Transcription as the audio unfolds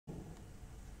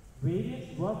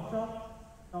various workshops,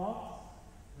 talks,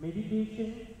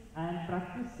 meditation and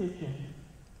practice sessions,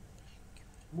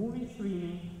 movie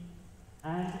screening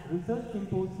and research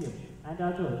symposium and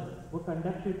others were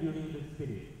conducted during this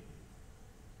period.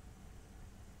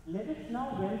 Let us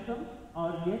now welcome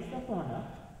our guest of honor,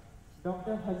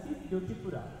 Dr. Hasith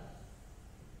Joshipura.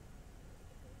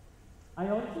 I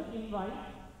also invite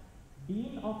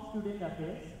Dean of Student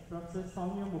Affairs, Professor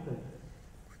Soumya Mukherjee.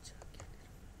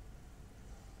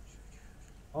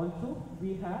 Also,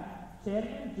 we have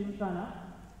Chairman Gymkhana,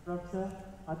 Professor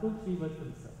Atul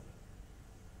Srivastav sir.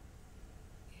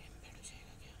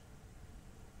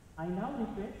 I now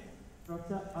request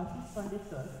Professor Ashish Pandit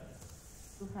sir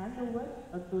to hand over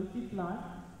a tulsi plant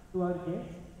to our guest,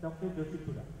 Dr.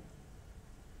 Joshipura.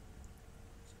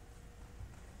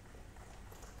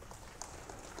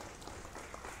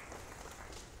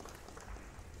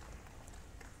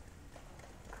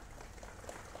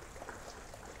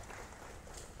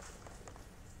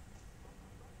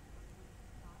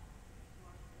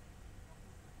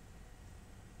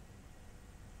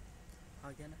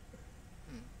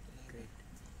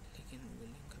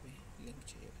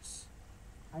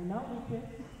 I now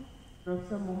request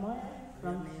Professor Momaya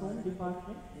from Home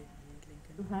Department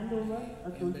to hand over a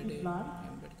tulsi plant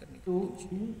to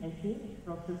Dean SA,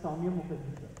 Professor Soumya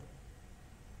Mukherjee sir.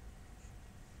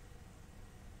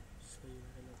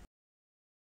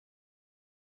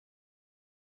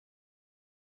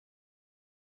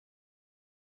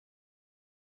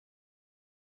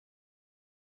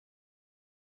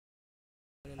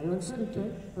 I also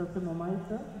request Professor Momaya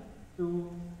sir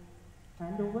to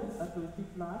hand over a tulsi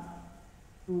plant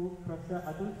to Professor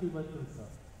Atul Srivastav sir.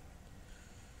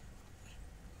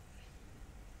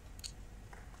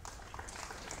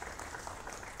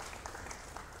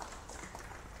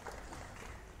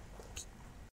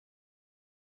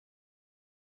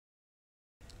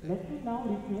 Let me now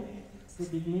request the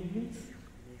dignitaries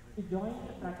to join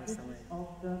the practice of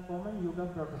the common yoga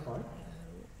protocol.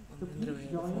 So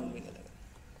please join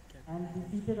and be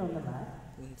seated on the mat.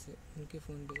 उनके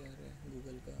phone पे आ रहा है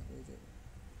Google का वो जो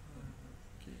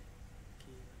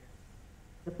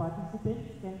The participants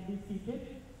can be seated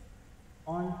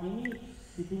on any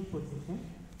sitting position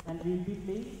and we will be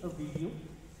playing a video.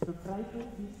 So try to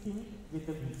be seen with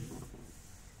the video.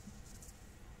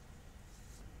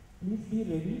 Please be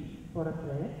ready for a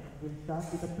prayer. We'll start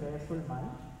with a prayerful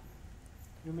mind.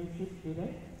 You may sit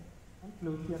erect and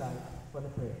close your eyes for the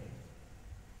prayer.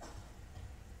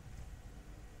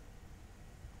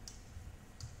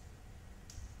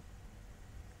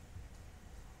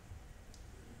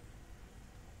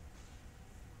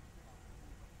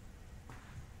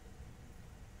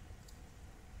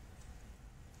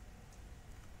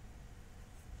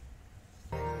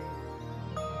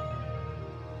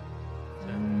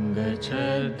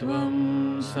 गच्छध्वं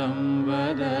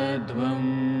संवदध्वं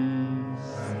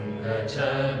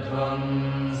गच्छध्वं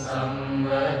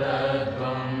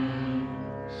संवदध्वं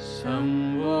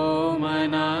संवो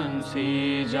मनांसि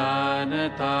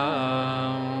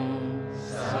जानतां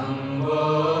संवो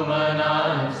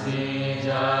मनांसि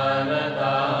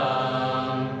जानतां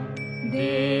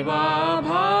देवा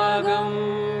भागं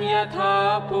यथा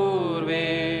पूर्वे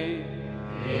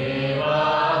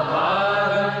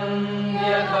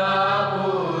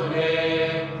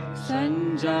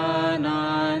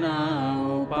संजानाना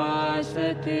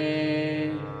उपासते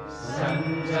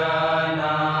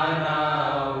संजानाना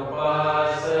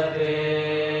उपासते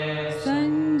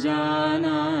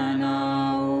संजानाना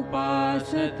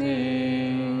उपासते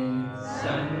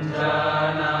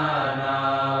संजानाना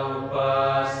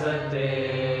उपासते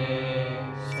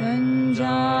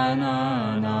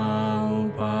संजानाना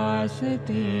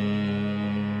उपासते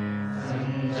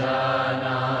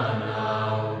संजानाना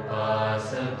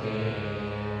उपासते.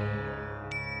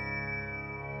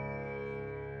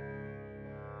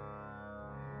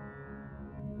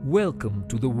 Welcome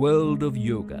to the world of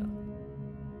yoga.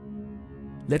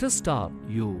 Let us start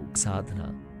Yoga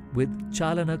Sadhana with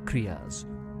Chalana Kriyas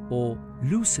or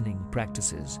loosening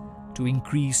practices to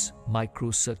increase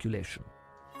microcirculation.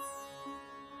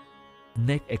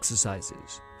 Neck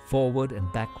exercises, forward and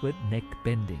backward neck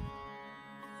bending.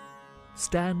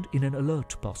 Stand in an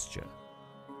alert posture.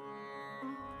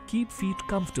 Keep feet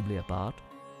comfortably apart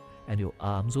and your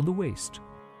arms on the waist.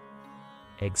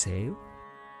 Exhale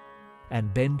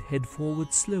and bend head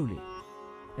forward slowly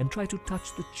and try to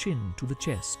touch the chin to the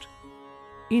chest.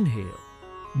 Inhale,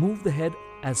 move the head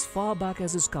as far back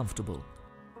as is comfortable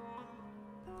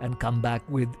and come back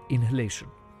with inhalation.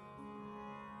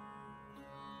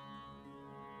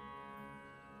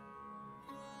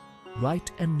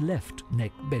 Right and left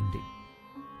neck bending.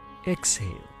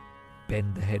 Exhale,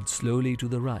 Bend the head slowly to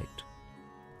the right.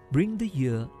 Bring the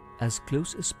ear as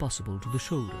close as possible to the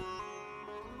shoulder.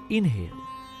 Inhale,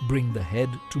 bring the head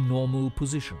to normal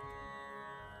position.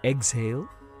 Exhale,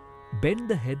 bend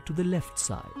the head to the left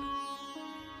side.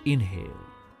 Inhale,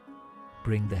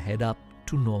 bring the head up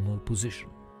to normal position.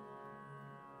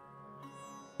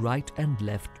 Right and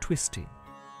left twisting.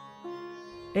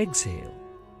 Exhale,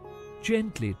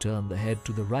 gently turn the head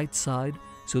to the right side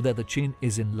so that the chin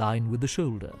is in line with the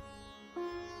shoulder.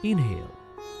 Inhale,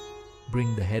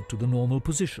 bring the head to the normal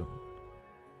position.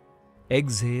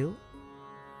 Exhale,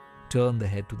 turn the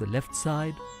head to the left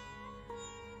side.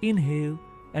 Inhale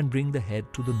and bring the head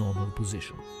to the normal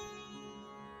position.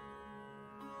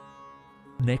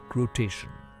 Neck rotation.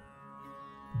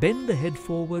 Bend the head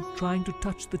forward, trying to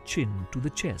touch the chin to the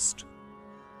chest.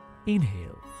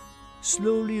 Inhale.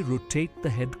 Slowly rotate the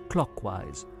head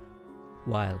clockwise.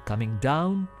 While coming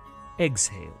down,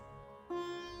 exhale.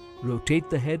 Rotate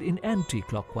the head in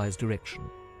anti-clockwise direction.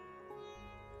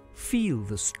 Feel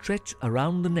the stretch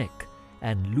around the neck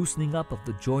and loosening up of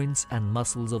the joints and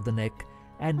muscles of the neck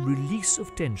and release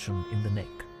of tension in the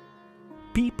neck.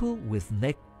 People with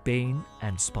neck pain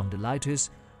and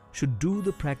spondylitis should do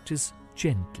the practice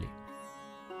gently.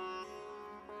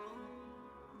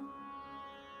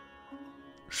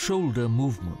 Shoulder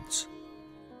movements.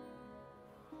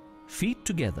 Feet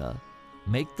together,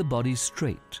 make the body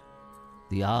straight.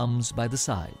 The arms by the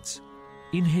sides.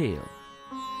 Inhale.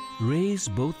 Raise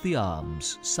both the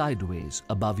arms sideways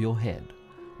above your head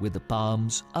with the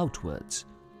palms outwards.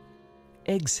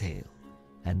 Exhale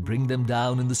and bring them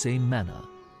down in the same manner.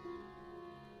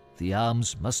 The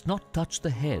arms must not touch the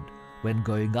head when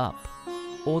going up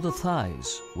or the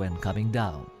thighs when coming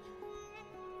down.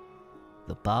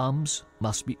 The palms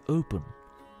must be open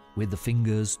with the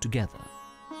fingers together.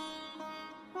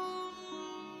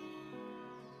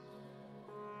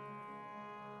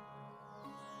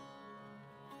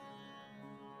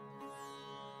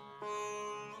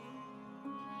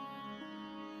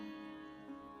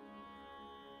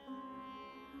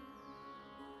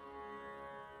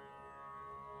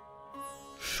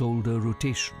 Shoulder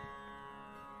rotation.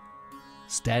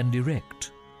 Stand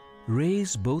erect.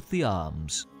 Raise both the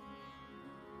arms.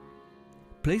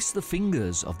 Place the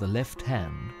fingers of the left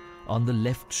hand on the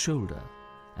left shoulder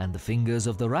and the fingers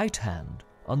of the right hand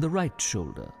on the right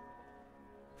shoulder.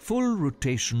 Full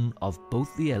rotation of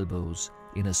both the elbows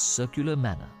in a circular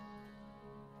manner.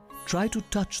 Try to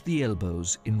touch the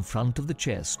elbows in front of the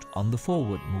chest on the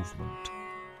forward movement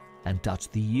and touch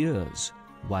the ears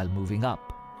while moving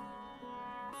up.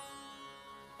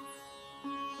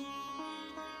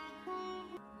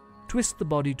 Twist the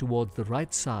body towards the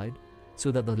right side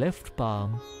so that the left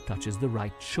palm touches the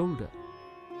right shoulder.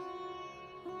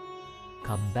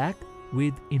 Come back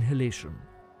with inhalation.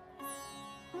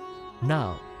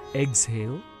 Now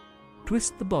exhale,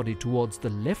 twist the body towards the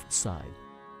left side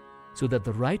so that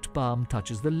the right palm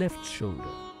touches the left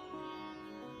shoulder.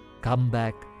 Come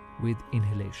back with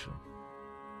inhalation.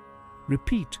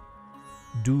 Repeat.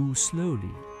 Do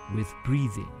slowly with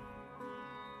breathing.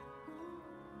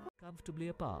 Comfortably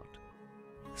apart.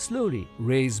 Slowly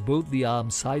raise both the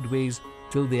arms sideways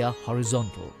till they are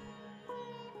horizontal.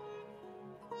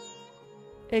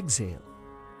 Exhale.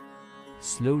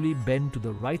 Slowly bend to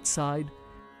the right side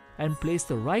and place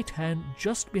the right hand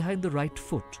just behind the right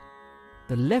foot.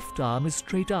 The left arm is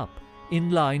straight up,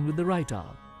 in line with the right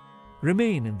arm.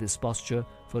 Remain in this posture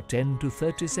for 10 to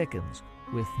 30 seconds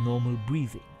with normal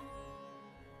breathing.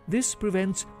 This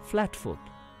prevents flat foot,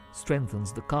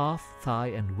 strengthens the calf, thigh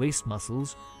and waist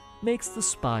muscles, makes the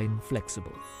spine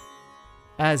flexible.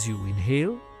 As you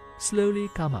inhale, slowly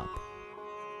come up.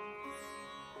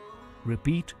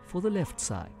 Repeat for the left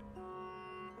side.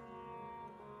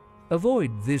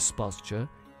 Avoid this posture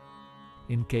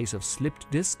in case of slipped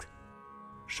disc,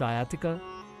 sciatica,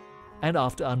 and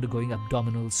after undergoing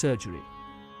abdominal surgery.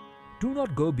 Do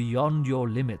not go beyond your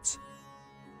limits.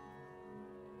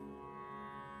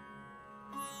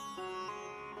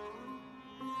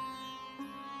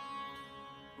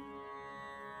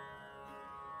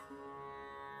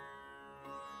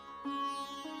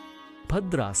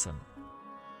 Bhadrasana.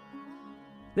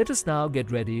 Let us now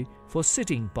get ready for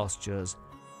sitting postures.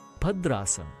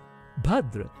 Bhadrasana.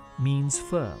 Bhadra means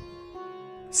firm.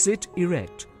 Sit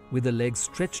erect with the legs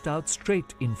stretched out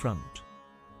straight in front.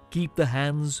 Keep the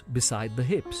hands beside the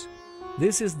hips.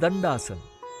 This is Dandasana.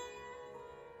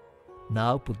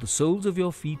 Now put the soles of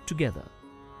your feet together.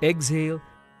 Exhale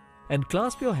and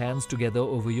clasp your hands together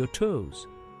over your toes.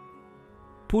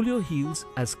 Pull your heels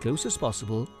as close as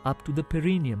possible up to the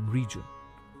perineum region.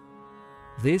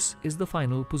 This is the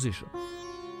final position.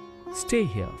 Stay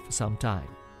here for some time.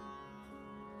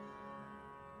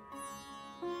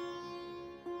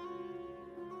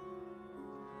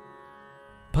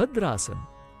 Bhadrasana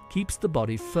keeps the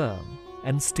body firm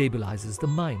and stabilizes the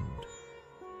mind.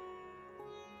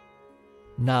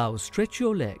 Now stretch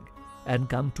your leg and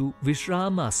come to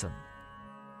Vishramasana.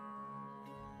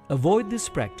 Avoid this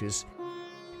practice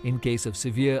in case of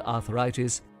severe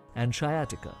arthritis and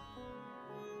sciatica.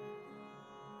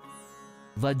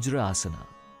 Vajrasana.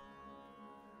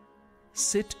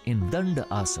 Sit in Danda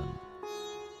Asana.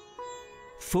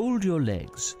 Fold your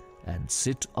legs and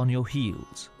sit on your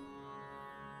heels.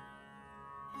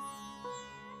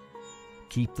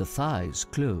 Keep the thighs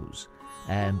close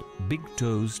and big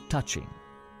toes touching.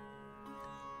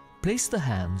 Place the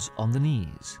hands on the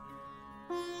knees.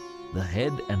 The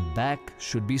head and back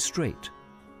should be straight.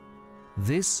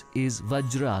 This is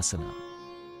Vajrasana.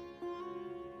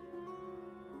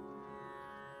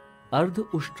 Ardha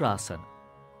Ushtrasana.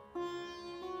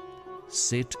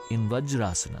 Sit in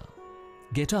Vajrasana.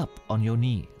 Get up on your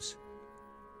knees.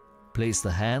 Place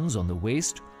the hands on the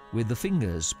waist with the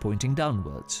fingers pointing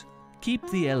downwards. Keep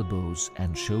the elbows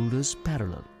and shoulders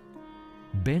parallel.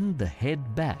 Bend the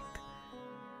head back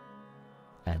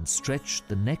and stretch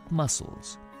the neck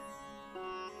muscles.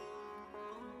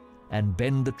 And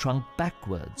bend the trunk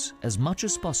backwards as much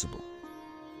as possible.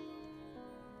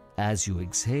 As you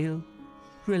exhale,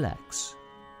 relax.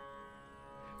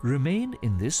 Remain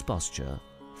in this posture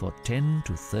for 10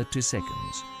 to 30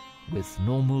 seconds with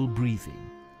normal breathing.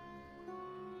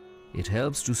 It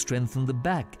helps to strengthen the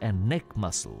back and neck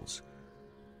muscles,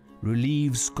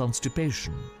 relieves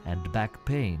constipation and back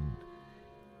pain.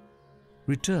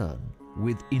 Return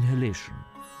with inhalation.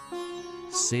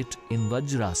 Sit in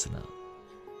Vajrasana.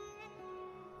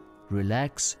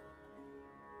 Relax.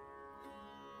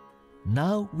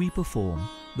 Now we perform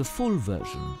the full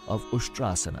version of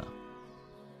Ushtrasana.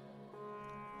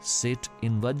 Sit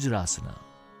in Vajrasana.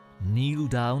 Kneel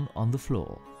down on the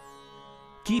floor.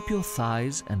 Keep your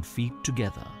thighs and feet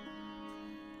together.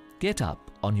 Get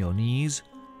up on your knees.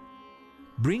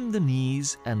 Bring the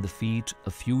knees and the feet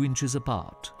a few inches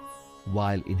apart.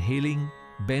 While inhaling,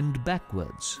 bend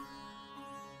backwards.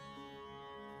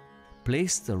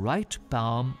 Place the right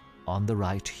palm on the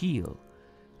right heel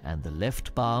and the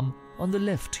left palm on the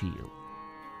left heel.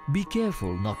 Be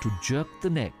careful not to jerk the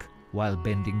neck while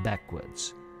bending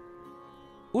backwards.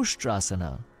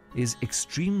 Ushtrasana is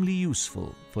extremely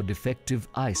useful for defective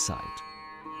eyesight.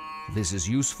 This is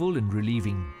useful in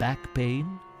relieving back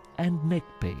pain and neck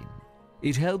pain.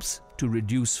 It helps to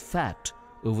reduce fat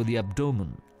over the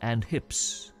abdomen and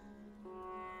hips.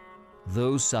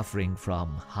 Those suffering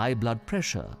from high blood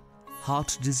pressure,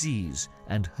 heart disease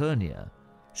and hernia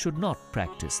should not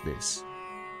practice this.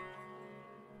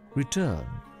 Return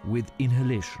with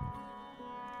inhalation.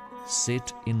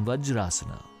 Sit in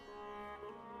Vajrasana.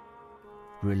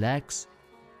 Relax.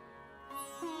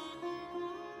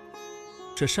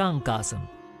 Shashankasana.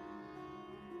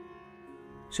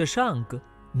 Shashank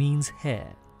means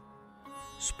hare.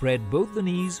 Spread both the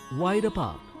knees wide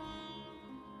apart.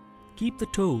 Keep the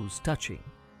toes touching.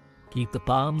 Keep the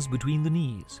palms between the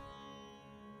knees.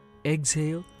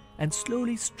 Exhale and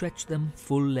slowly stretch them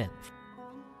full length.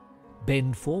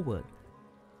 Bend forward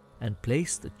and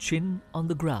place the chin on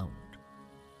the ground.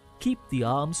 Keep the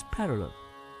arms parallel.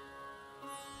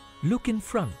 Look in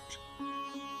front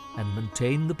and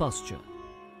maintain the posture.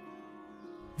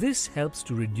 This helps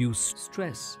to reduce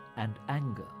stress and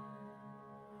anger.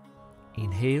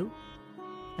 Inhale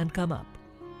and come up.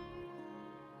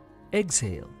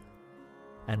 Exhale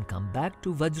and come back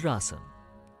to Vajrasana.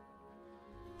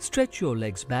 Stretch your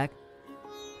legs back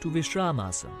to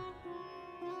Vishramasana.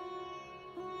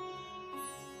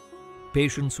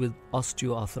 Patients with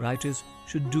osteoarthritis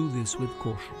should do this with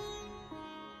caution.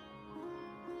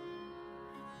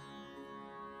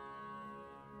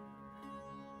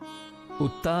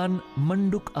 Uttan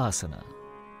Manduk Asana.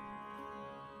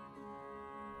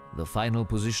 The final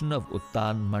position of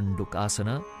Uttan Manduk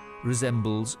Asana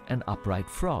resembles an upright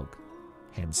frog,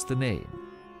 hence the name.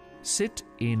 Sit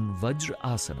in Vajra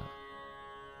Asana.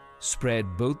 Spread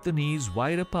both the knees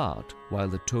wide apart while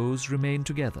the toes remain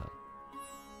together.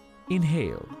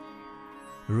 Inhale.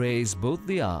 Raise both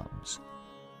the arms.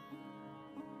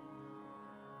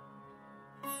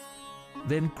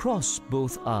 Then cross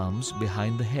both arms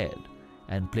behind the head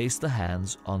and place the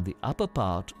hands on the upper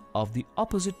part of the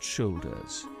opposite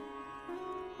shoulders.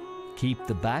 Keep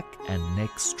the back and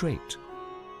neck straight.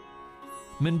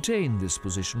 Maintain this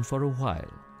position for a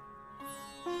while.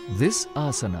 This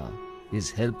asana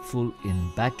is helpful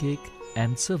in backache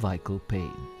and cervical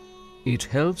pain. It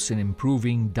helps in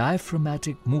improving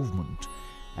diaphragmatic movement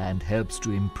and helps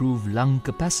to improve lung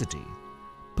capacity.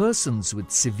 Persons with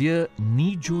severe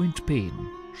knee joint pain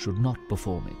should not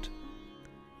perform it.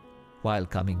 While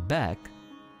coming back,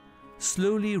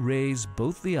 slowly raise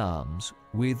both the arms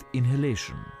with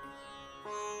inhalation.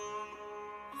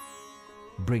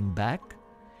 Bring back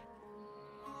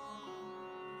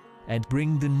and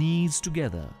bring the knees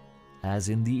together as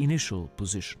in the initial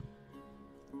position.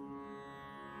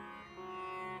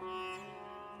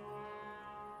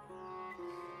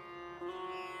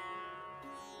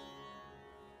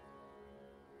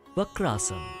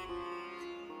 Vakrasana.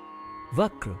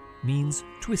 Vakra means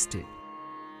twisted.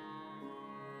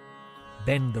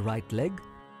 Bend the right leg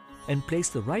and place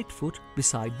the right foot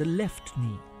beside the left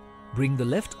knee. Bring the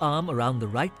left arm around the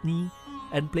right knee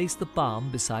and place the palm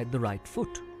beside the right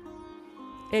foot.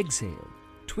 Exhale.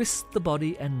 Twist the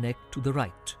body and neck to the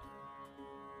right.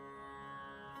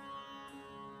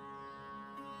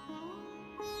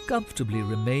 Comfortably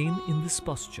remain in this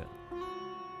posture.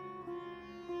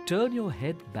 Turn your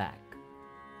head back.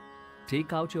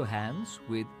 Take out your hands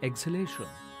with exhalation.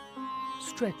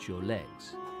 Stretch your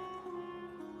legs.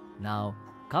 Now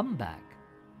come back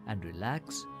and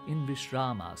relax in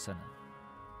Vishramasana.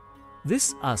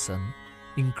 This asana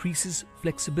increases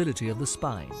flexibility of the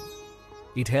spine.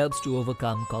 It helps to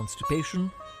overcome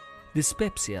constipation,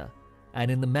 dyspepsia,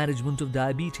 and in the management of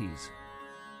diabetes.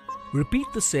 Repeat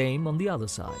the same on the other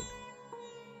side.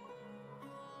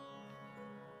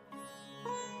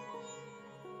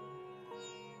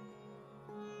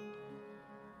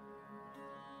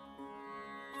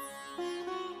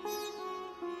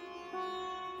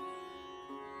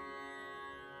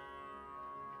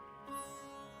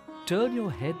 Turn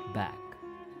your head back.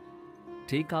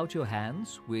 Take out your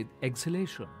hands with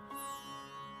exhalation.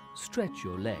 Stretch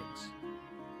your legs.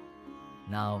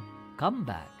 Now come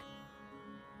back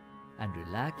and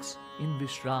relax in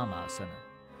Vishramasana.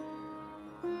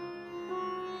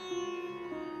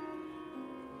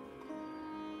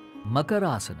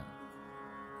 Makarasana.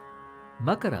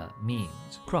 Makara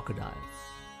means crocodile.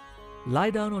 Lie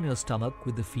down on your stomach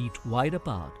with the feet wide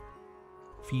apart,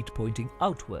 feet pointing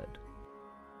outward.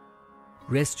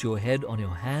 Rest your head on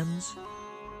your hands.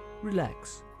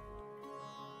 Relax.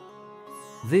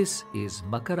 This is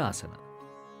Makarasana.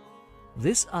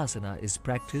 This asana is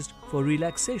practiced for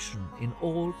relaxation in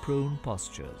all prone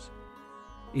postures.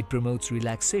 It promotes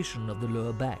relaxation of the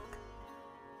lower back.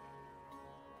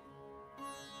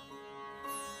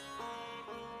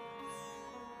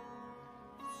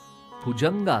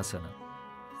 Bhujangasana.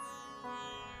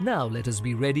 Now let us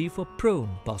be ready for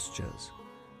prone postures.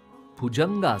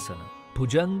 Bhujangasana.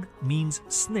 Bhujang means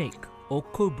snake or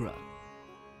cobra.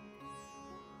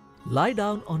 Lie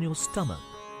down on your stomach,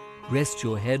 rest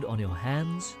your head on your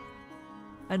hands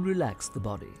and relax the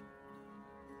body.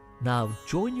 Now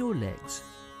join your legs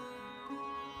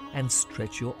and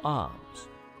stretch your arms.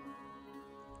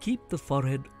 Keep the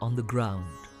forehead on the ground.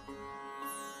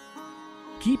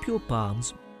 Keep your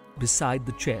palms beside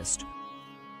the chest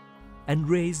and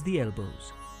raise the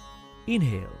elbows.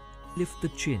 Inhale, lift the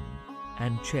chin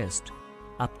and chest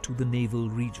up to the navel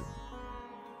region.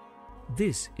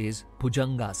 This is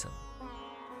Bhujangasana.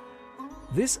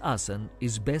 This asana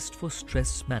is best for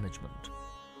stress management.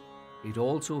 It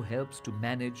also helps to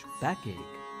manage backache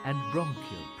and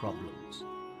bronchial problems.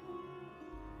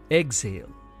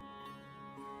 Exhale.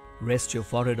 Rest your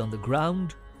forehead on the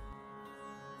ground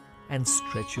and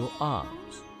stretch your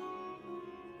arms.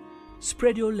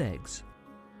 Spread your legs.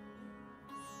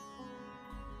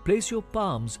 Place your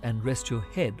palms and rest your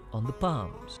head on the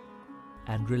palms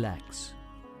and relax.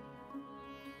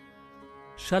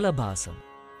 Shalabhasana.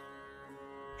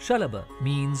 Shalabha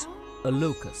means a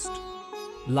locust.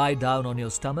 Lie down on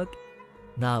your stomach.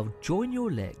 Now join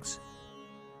your legs.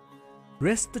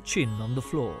 Rest the chin on the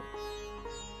floor.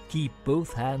 Keep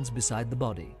both hands beside the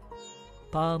body,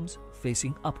 palms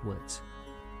facing upwards.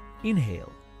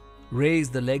 Inhale. Raise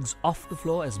the legs off the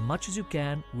floor as much as you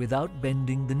can without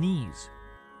bending the knees.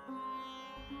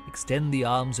 Extend the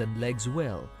arms and legs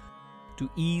well to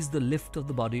ease the lift of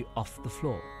the body off the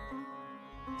floor.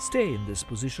 Stay in this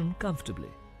position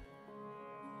comfortably.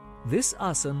 This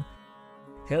asana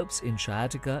helps in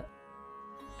sciatica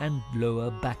and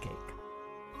lower backache.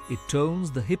 It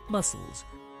tones the hip muscles.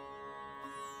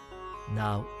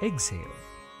 Now exhale.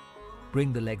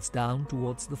 Bring the legs down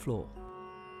towards the floor.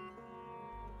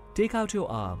 Take out your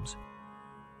arms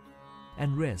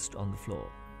and rest on the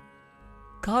floor.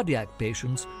 Cardiac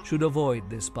patients should avoid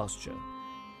this posture.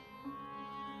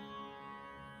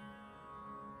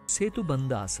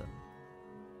 Setubandhasana.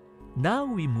 Now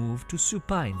we move to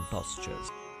supine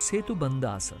postures.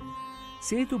 Setubandhasana.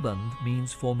 Setubandh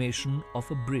means formation of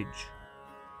a bridge.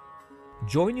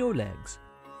 Join your legs.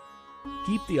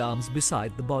 Keep the arms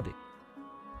beside the body.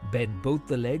 Bend both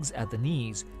the legs at the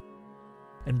knees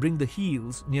and bring the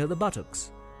heels near the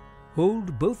buttocks.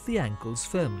 Hold both the ankles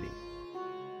firmly.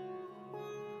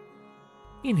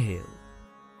 Inhale.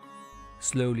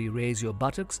 Slowly raise your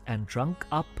buttocks and trunk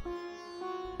up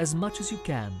as much as you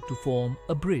can to form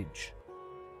a bridge.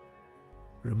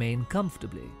 Remain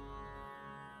comfortably.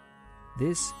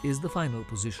 This is the final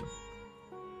position.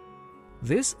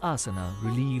 This asana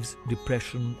relieves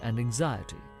depression and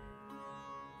anxiety.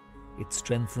 It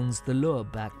strengthens the lower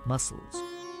back muscles.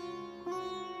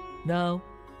 Now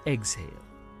exhale.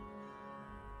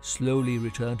 Slowly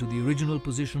return to the original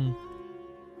position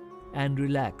and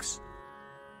relax.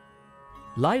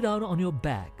 Lie down on your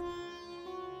back.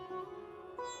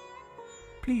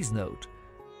 Please note,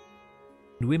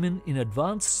 women in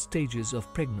advanced stages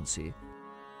of pregnancy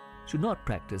should not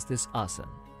practice this asana.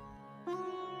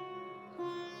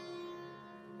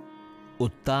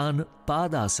 Uttan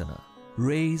Padasana,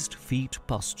 raised feet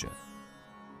posture.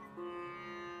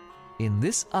 In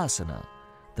this asana,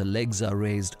 the legs are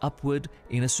raised upward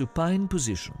in a supine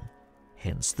position,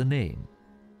 hence the name.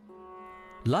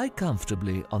 Lie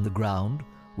comfortably on the ground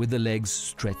with the legs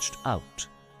stretched out.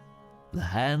 The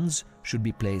hands should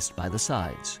be placed by the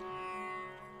sides.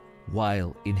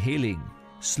 While inhaling,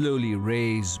 slowly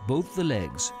raise both the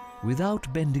legs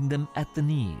without bending them at the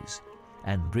knees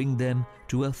and bring them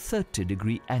to a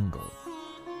 30-degree angle.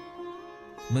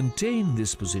 Maintain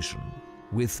this position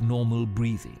with normal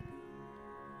breathing.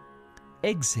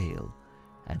 Exhale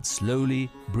and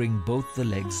slowly bring both the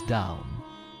legs down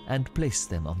and place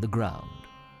them on the ground.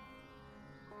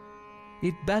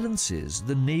 It balances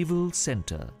the navel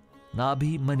center,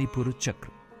 Nabhi Manipura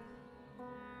Chakra.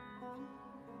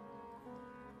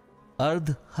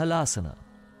 Ardh Halasana,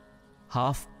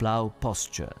 half plow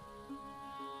posture.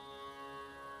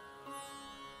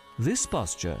 This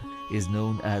posture is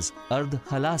known as Ardh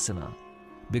Halasana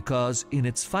because in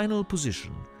its final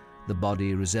position, the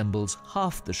body resembles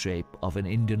half the shape of an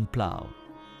Indian plow.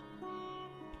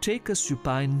 Take a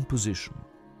supine position.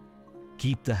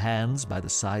 Keep the hands by the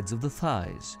sides of the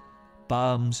thighs,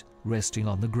 palms resting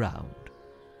on the ground.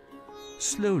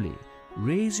 Slowly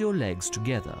raise your legs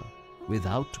together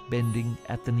without bending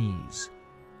at the knees.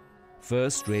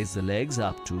 First raise the legs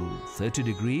up to 30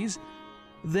 degrees,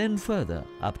 then further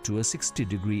up to a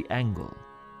 60-degree angle.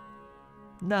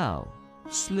 Now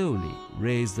slowly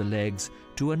raise the legs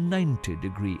to a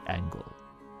 90-degree angle.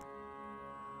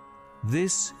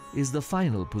 This is the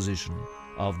final position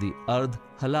of the Ardh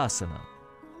Halasana.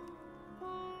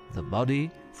 The body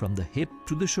from the hip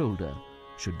to the shoulder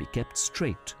should be kept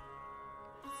straight.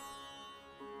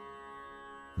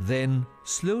 Then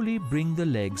slowly bring the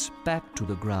legs back to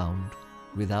the ground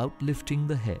without lifting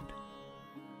the head.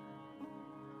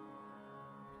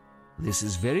 This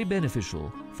is very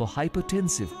beneficial for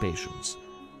hypertensive patients,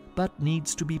 but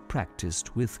needs to be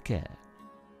practiced with care.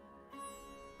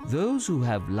 Those who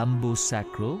have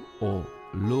lumbosacral or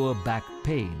lower back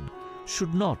pain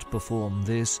should not perform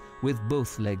this with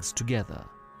both legs together.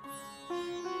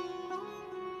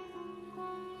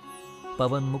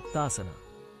 Pavan Muktasana.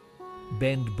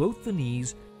 Bend both the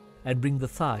knees and bring the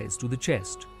thighs to the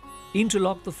chest.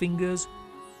 Interlock the fingers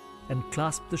and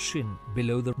clasp the shin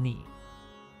below the knee.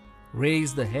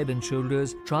 Raise the head and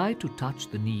shoulders. Try to touch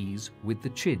the knees with the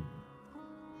chin.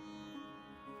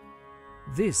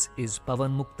 This is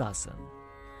Pavan Muktasana.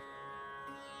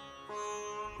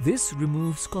 This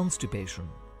removes constipation,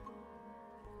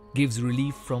 gives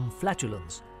relief from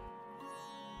flatulence,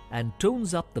 and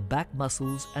tones up the back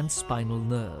muscles and spinal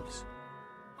nerves.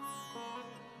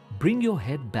 Bring your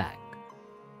head back.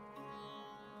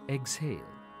 Exhale.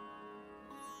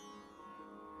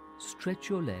 Stretch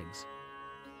your legs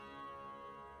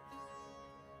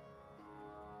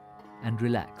and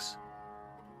relax.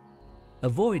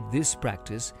 Avoid this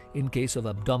practice in case of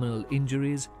abdominal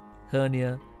injuries,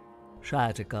 hernia,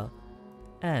 sciatica,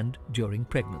 and during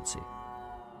pregnancy.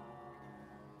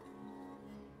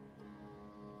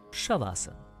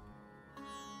 Shavasana.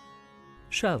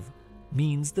 Shav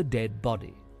means the dead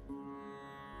body.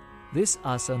 This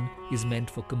asana is meant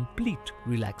for complete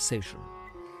relaxation.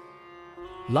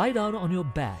 Lie down on your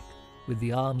back with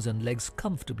the arms and legs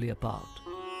comfortably apart.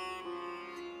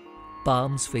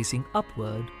 Palms facing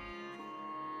upward,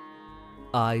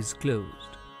 eyes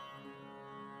closed.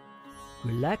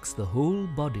 Relax the whole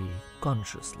body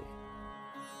consciously.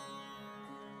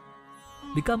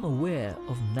 Become aware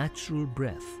of natural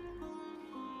breath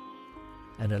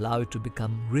and allow it to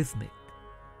become rhythmic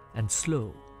and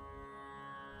slow.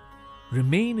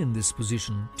 Remain in this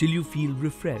position till you feel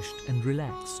refreshed and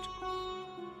relaxed.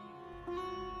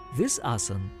 This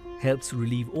asana helps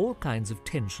relieve all kinds of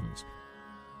tensions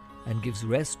and gives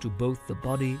rest to both the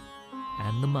body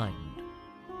and the mind.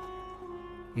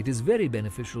 It is very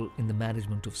beneficial in the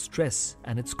management of stress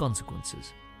and its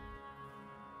consequences.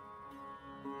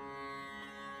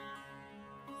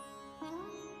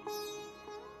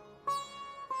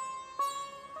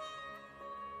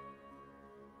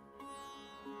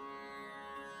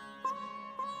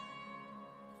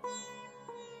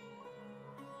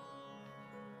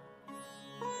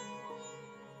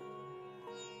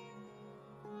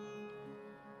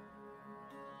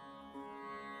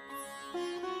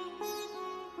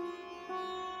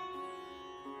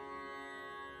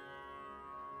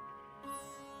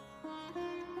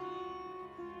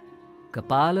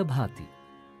 Kapalabhati.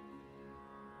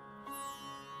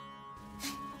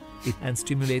 It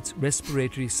stimulates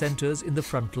respiratory centers in the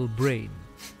frontal brain.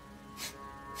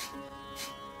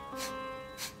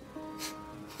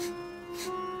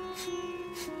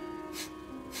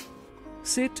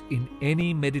 Sit in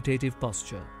any meditative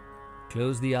posture.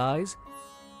 Close the eyes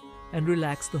and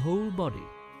relax the whole body.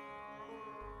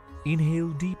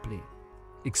 Inhale deeply.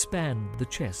 Expand the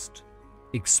chest.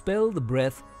 Expel the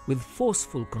breath with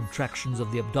forceful contractions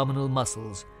of the abdominal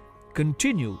muscles.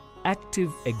 Continue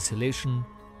active exhalation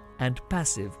and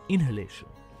passive inhalation.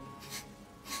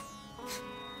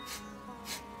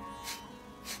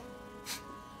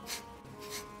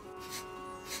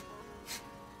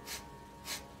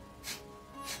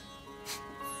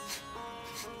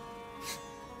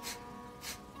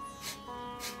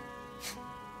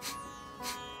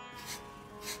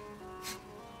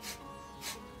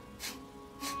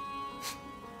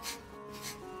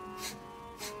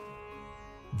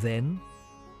 Then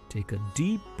take a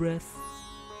deep breath,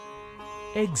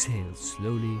 exhale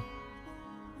slowly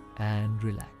and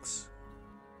relax.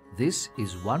 This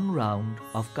is one round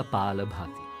of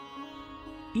Kapalabhati.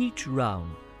 Each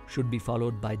round should be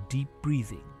followed by deep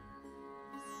breathing.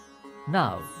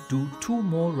 Now do 2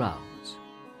 more rounds.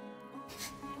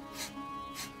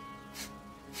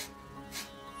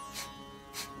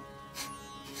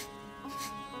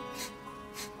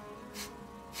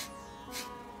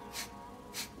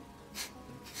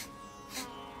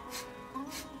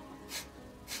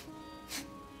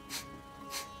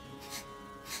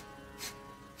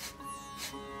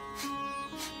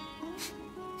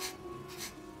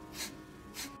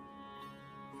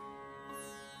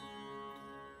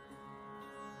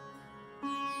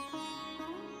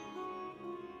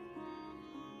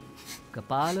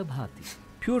 Kapalabhati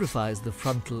purifies the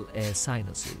frontal air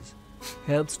sinuses,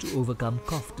 helps to overcome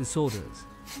cough disorders.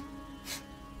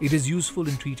 It is useful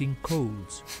in treating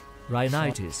colds,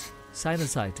 rhinitis,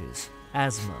 sinusitis,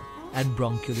 asthma, and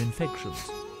bronchial infections.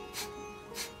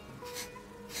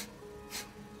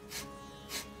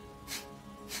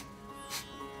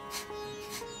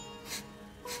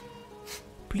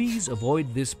 Please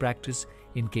avoid this practice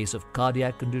in case of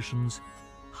cardiac conditions,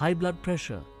 high blood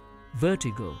pressure,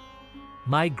 vertigo,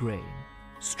 migraine,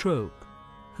 stroke,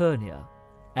 hernia,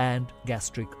 and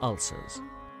gastric ulcers.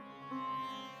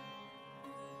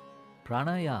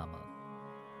 Pranayama,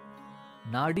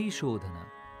 Nadi Shodhana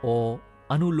or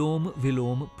Anulom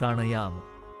Vilom Pranayama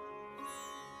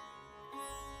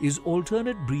is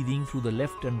alternate breathing through the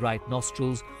left and right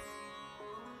nostrils.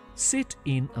 Sit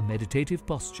in a meditative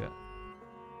posture.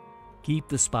 Keep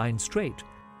the spine straight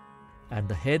and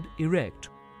the head erect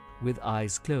with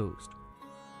eyes closed.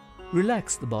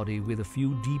 Relax the body with a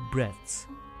few deep breaths.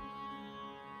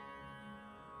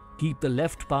 Keep the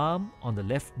left palm on the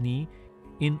left knee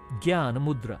in Jnana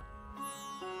Mudra.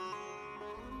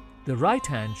 The right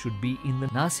hand should be in the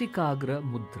Nasikagra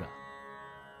Mudra.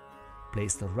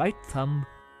 Place the right thumb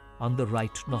on the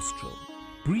right nostril.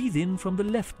 Breathe in from the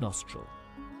left nostril.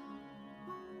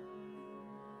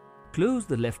 Close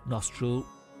the left nostril.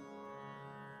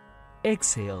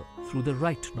 Exhale through the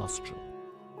right nostril.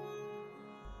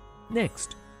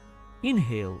 Next,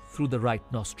 inhale through the right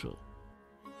nostril.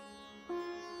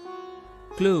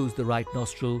 Close the right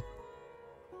nostril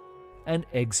and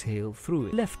exhale through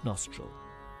the left nostril.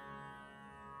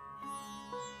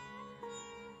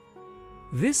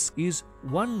 This is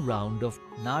one round of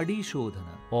Nadi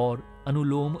Shodhana or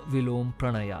Anulom Vilom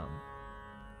Pranayam.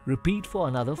 Repeat for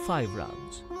another 5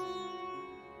 rounds.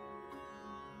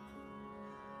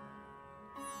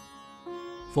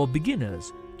 For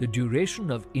beginners, the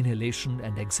duration of inhalation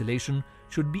and exhalation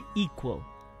should be equal.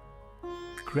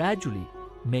 Gradually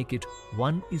make it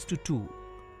 1:2.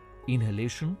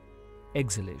 Inhalation,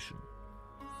 exhalation.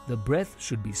 The breath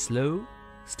should be slow,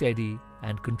 steady,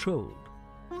 and controlled.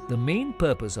 The main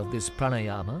purpose of this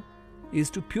pranayama is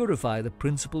to purify the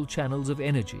principal channels of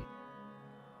energy.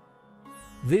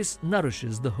 This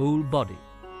nourishes the whole body.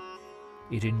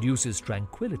 It induces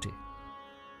tranquility,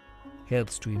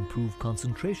 helps to improve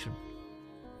concentration.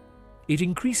 It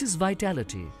increases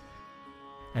vitality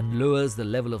and lowers the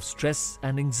level of stress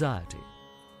and anxiety.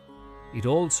 It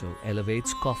also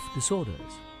elevates cough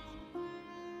disorders.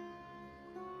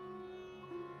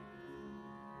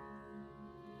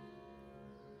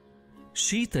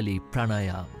 Shitali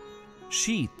Pranayam.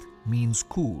 Sheet means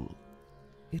cool.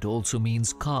 It also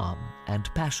means calm and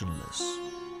passionless.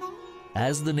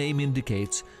 As the name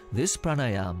indicates, this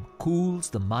pranayam cools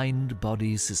the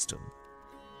mind-body system.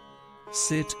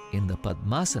 Sit in the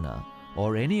Padmasana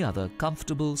or any other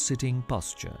comfortable sitting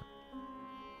posture.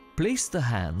 Place the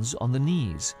hands on the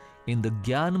knees in the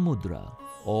Jnana Mudra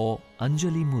or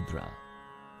Anjali Mudra.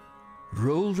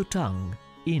 Roll the tongue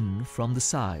in from the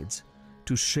sides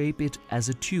to shape it as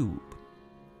a tube.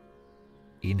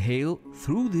 Inhale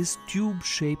through this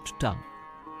tube-shaped tongue.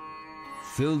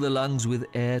 Fill the lungs with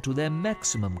air to their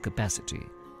maximum capacity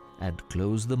and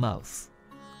close the mouth.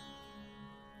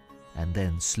 And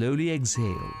then slowly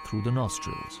exhale through the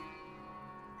nostrils.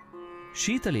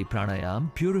 Shitali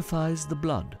Pranayam purifies the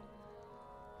blood.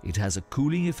 It has a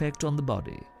cooling effect on the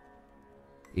body.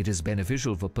 It is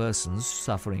beneficial for persons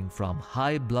suffering from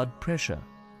high blood pressure.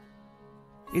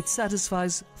 It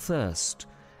satisfies thirst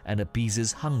and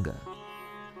appeases hunger.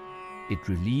 It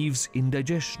relieves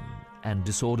indigestion and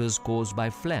disorders caused by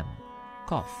phlegm,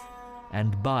 cough,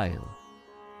 and bile.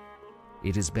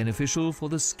 It is beneficial for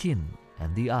the skin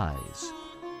and the eyes.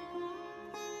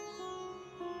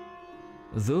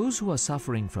 Those who are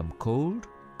suffering from cold,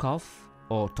 cough,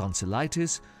 or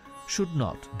tonsillitis should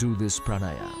not do this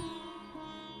pranayam.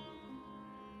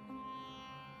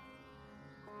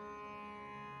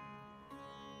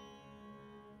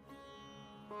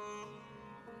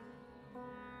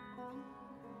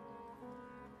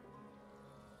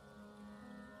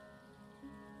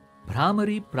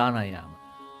 Bhramari Pranayama.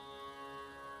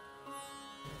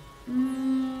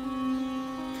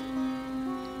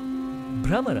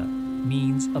 Bhramara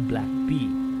means a black bee.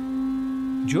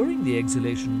 During the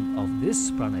exhalation of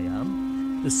this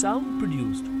pranayam, the sound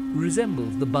produced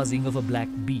resembles the buzzing of a black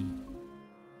bee.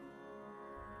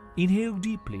 Inhale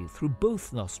deeply through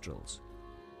both nostrils.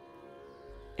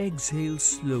 Exhale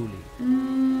slowly,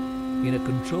 in a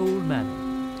controlled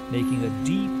manner, making a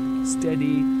deep,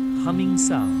 steady, humming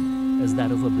sound as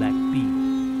that of a black bee.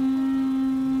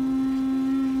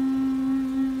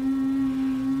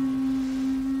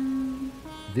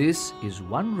 This is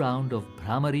one round of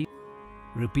Bhramari.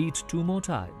 Repeat 2 more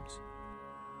times.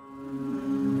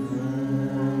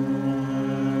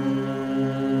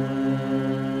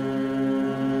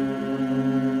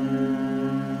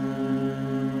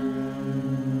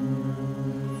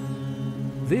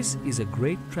 This is a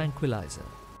great tranquilizer.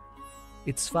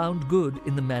 It's found good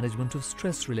in the management of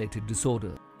stress-related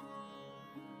disorders.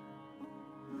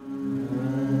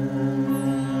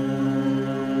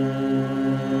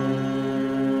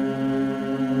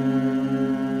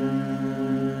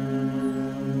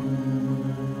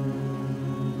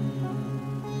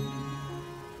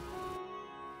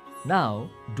 Now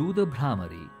do the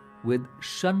Bhramari with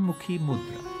Shanmukhi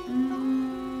Mudra.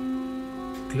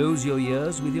 Close your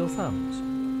ears with your thumbs.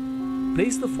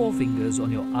 Place the forefingers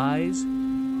on your eyes,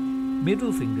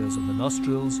 middle fingers on the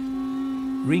nostrils,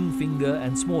 ring finger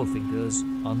and small fingers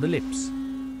on the lips.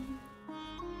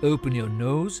 Open your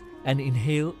nose and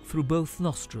inhale through both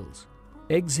nostrils.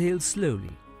 Exhale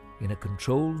slowly in a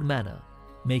controlled manner,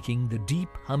 making the deep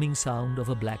humming sound of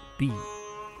a black bee.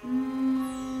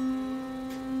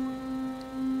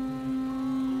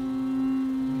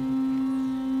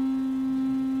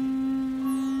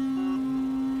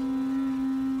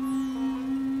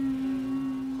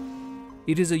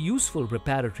 It is a useful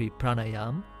preparatory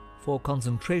pranayam for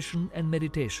concentration and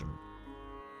meditation.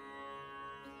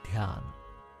 Dhyan.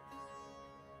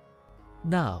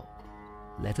 Now,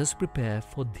 let us prepare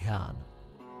for Dhyan.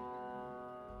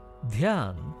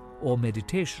 Dhyan, or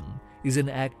meditation, is an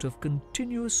act of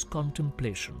continuous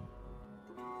contemplation.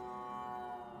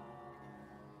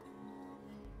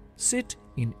 Sit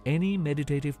in any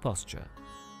meditative posture.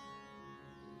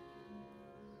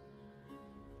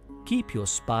 Keep your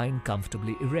spine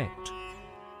comfortably erect.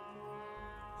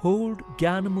 Hold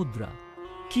Jnana Mudra.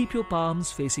 Keep your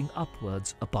palms facing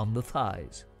upwards upon the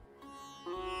thighs.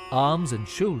 Arms and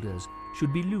shoulders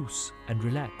should be loose and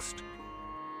relaxed.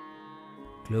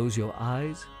 Close your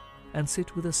eyes and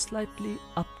sit with a slightly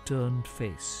upturned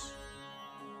face.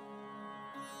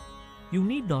 You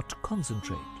need not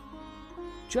concentrate.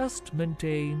 Just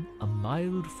maintain a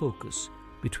mild focus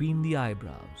between the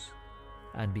eyebrows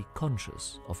and be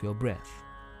conscious of your breath.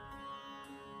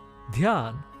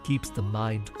 Dhyan keeps the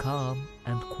mind calm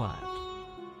and quiet.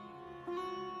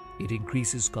 It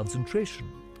increases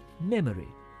concentration, memory,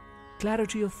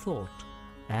 clarity of thought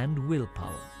and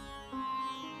willpower.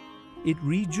 It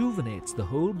rejuvenates the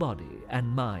whole body and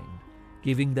mind,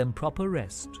 giving them proper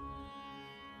rest.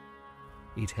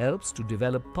 It helps to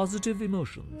develop positive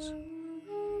emotions.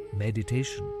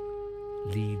 Meditation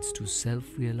leads to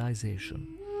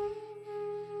self-realization.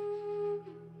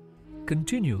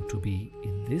 Continue to be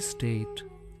in this state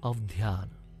of dhyana.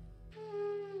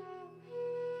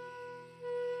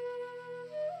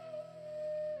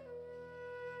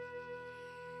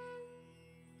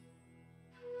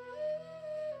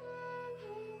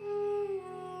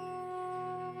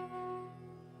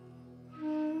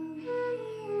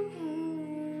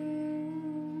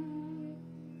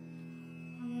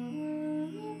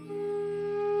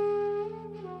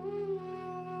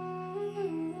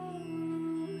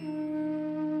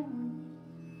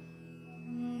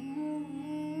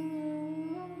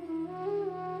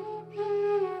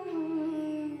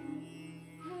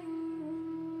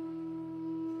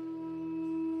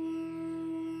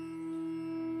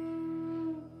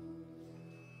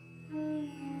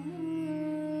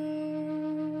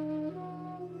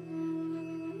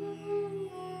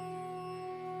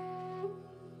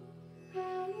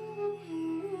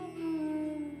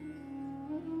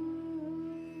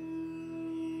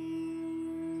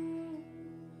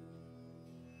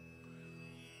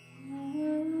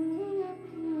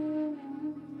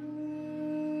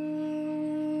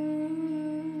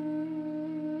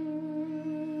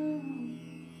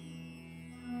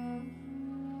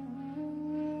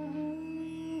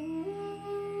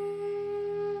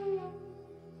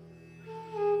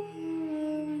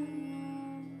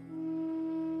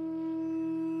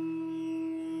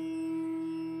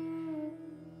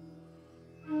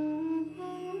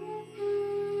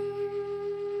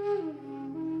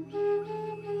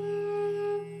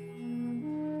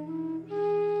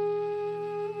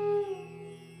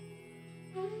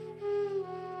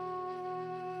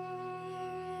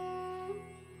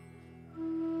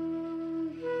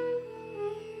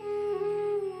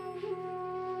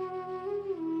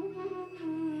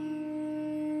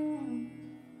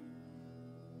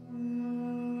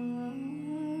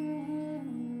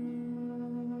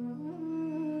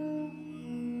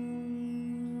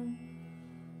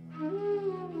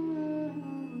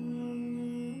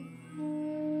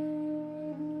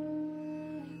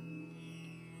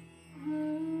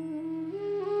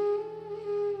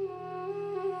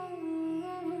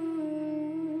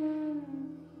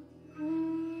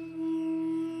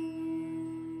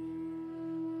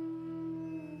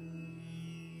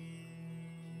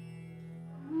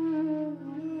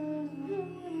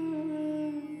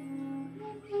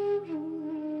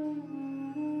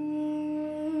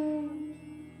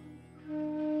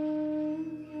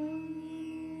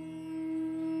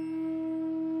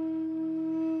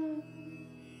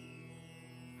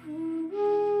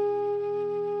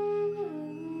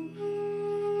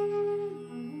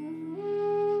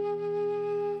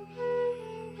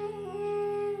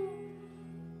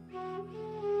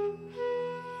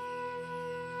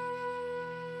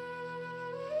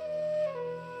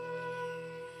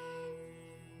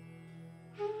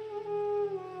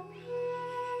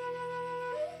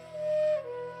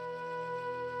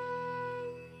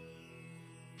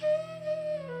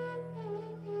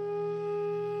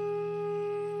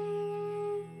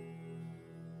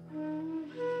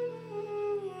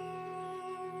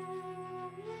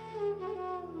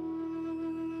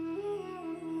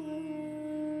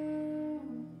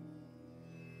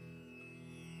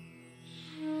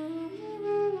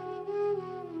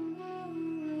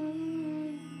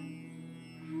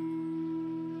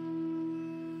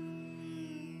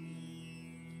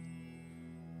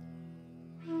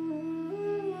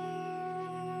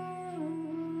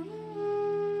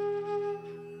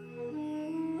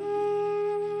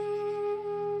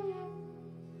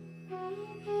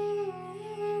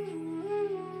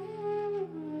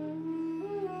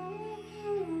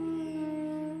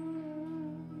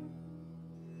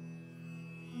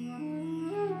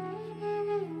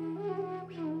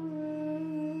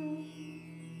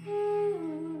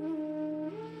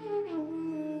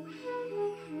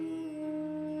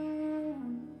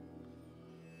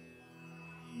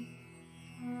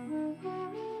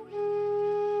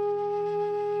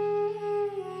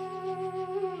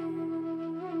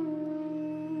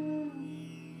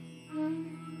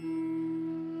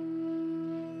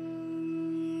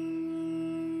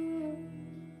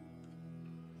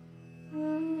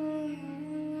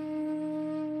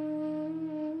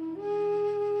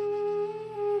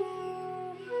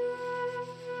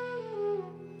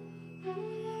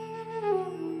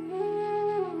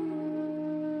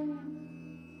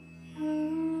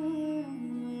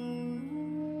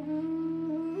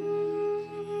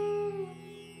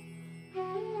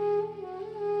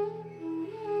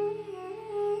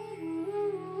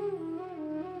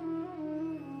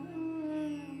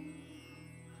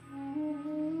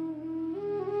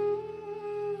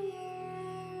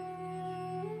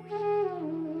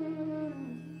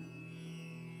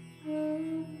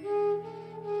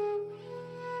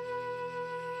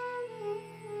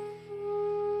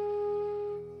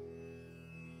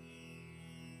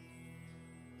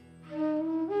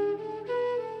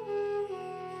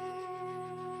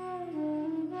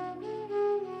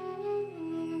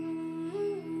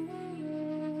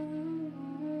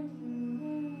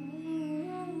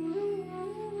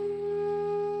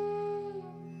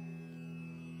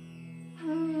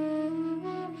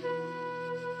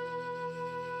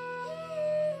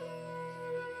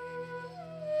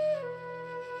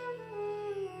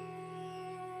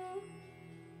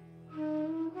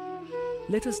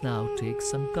 Let us now take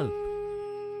Sankalp.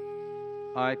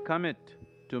 I commit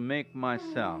to make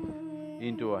myself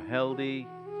into a healthy,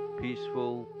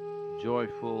 peaceful,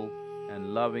 joyful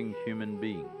and loving human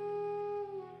being.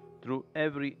 Through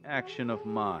every action of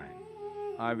mine,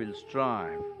 I will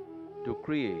strive to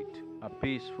create a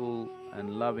peaceful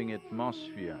and loving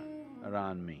atmosphere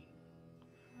around me.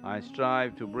 I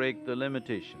strive to break the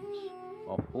limitations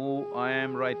of who I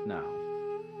am right now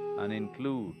and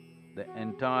include the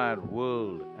entire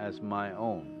world as my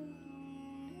own.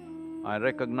 I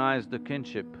recognize the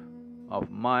kinship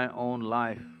of my own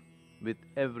life with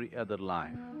every other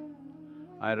life.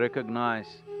 I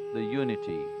recognize the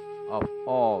unity of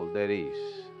all there is.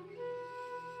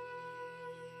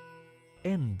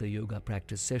 End the yoga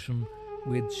practice session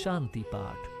with Shanti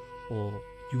Path or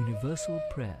universal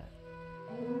prayer.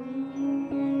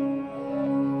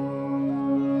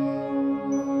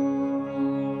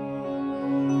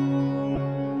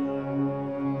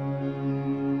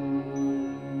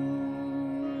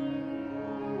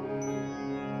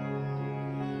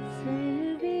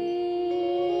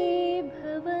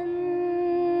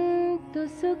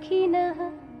 सुखिनः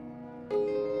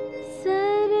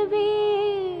सर्वे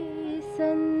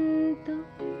सन्तु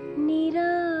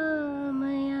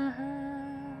निरामयाः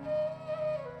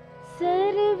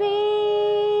सर्वे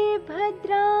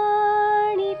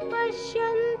भद्राणि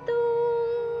पश्यन्तु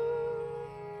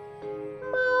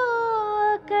मा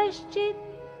कश्चित्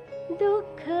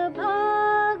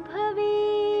दुःखभाग् भवेत्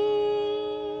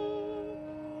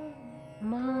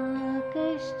मा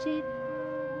कश्चित्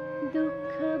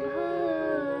दुःखभाग्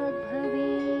भवेत्।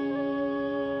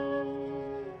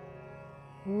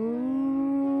 ॐ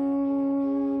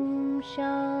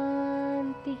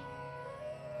शान्ति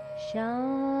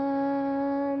शान्ति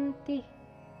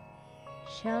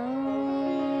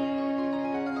शान्ति।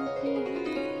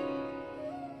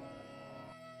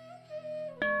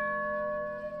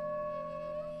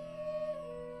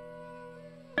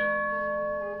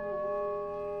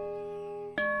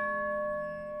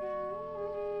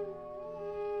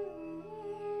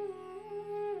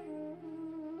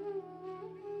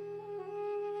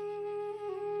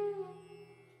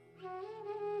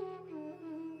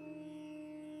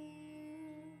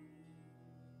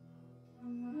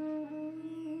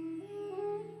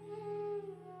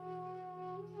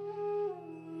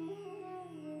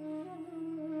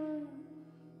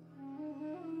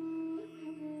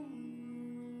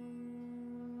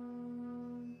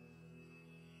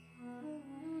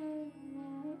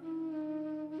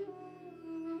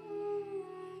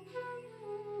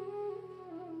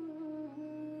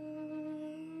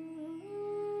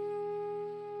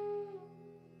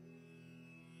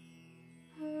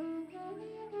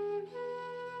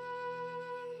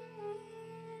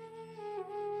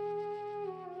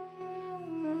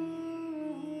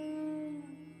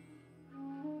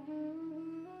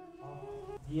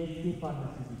 GST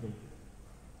Pharmaceuticals.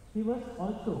 He was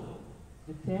also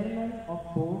the chairman of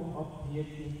board of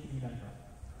GST Sri Lanka.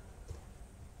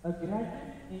 A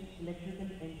graduate in electrical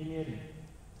engineering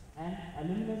and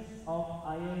alumnus of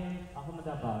IIM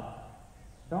Ahmedabad,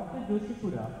 Dr.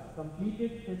 Joshipura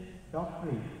completed his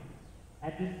doctorate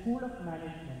at the School of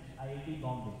Management, IIT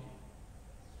Bombay.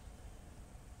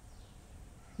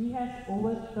 He has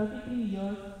over 33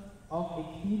 years of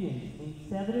experience in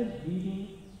several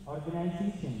leading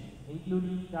organizations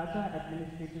including Tata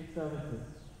Administrative Services,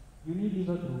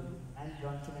 Unilever Group and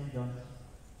Johnson & Johnson.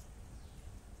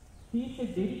 He is a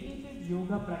dedicated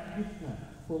yoga practitioner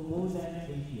for more than 8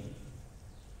 years.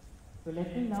 So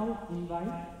let me now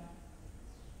invite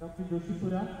Dr.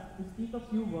 Joshipura to speak a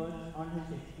few words on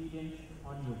his experience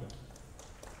on yoga.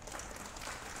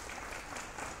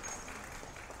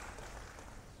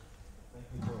 Thank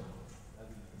you for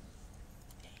having me.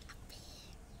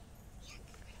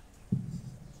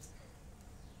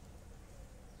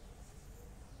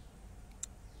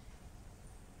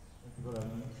 Thank you for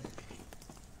having me.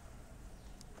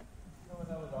 You know, when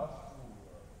I was asked to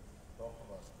talk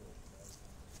about this,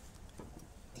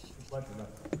 I was quite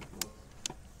reluctant.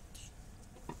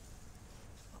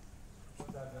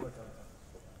 Because I've never done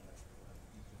something like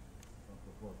teaching from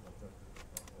the course of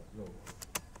yoga.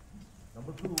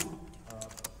 Number two,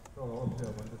 so all of you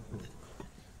have understood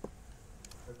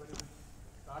that when you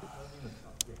start learning a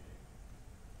subject,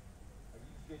 at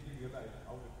each stage you realize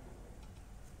how it is.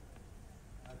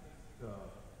 I think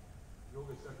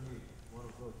yoga is certainly one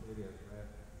of those areas where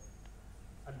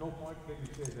at no point can you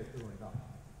say that you're enough.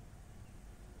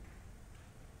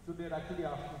 So they actually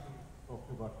asked me to talk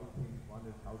to you about two things. One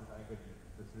is how did I get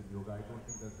interested in yoga? I don't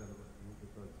think that's relevant to you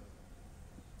because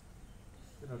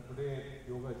today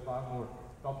yoga is far more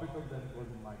topical than it was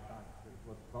in my time. So it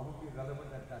was probably relevant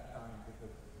at that time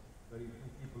because very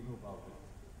few people knew about it.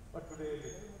 But today,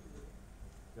 it's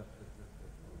just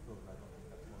so I don't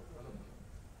think that's more relevant.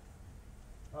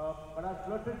 But I've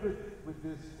flirted with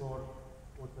this for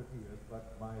 30 years,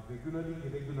 but my regularly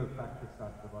irregular practice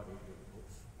started about 8 years ago.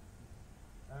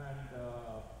 And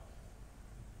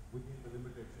within the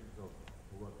limitations of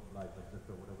working life,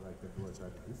 etc., whatever I can do, I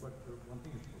try to do. But one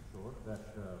thing is for sure, that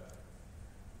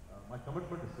my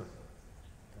commitment is certain.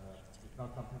 It's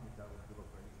not something which I would give up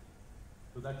for anything.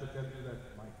 So that should tell you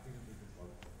that my experience is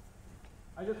important.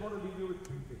 I just want to leave you with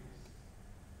 3 things.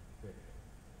 Okay.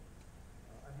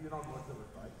 And these are not words of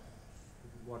advice.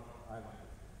 This is what I want to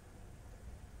do.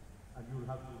 And you will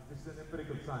have to, this is an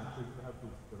empirical science, so you will have to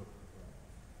sort of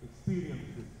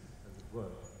experience this, as it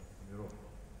were, on your own.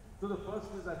 So the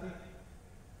first is, I think,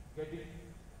 getting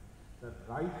the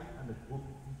right and a good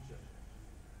teacher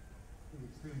is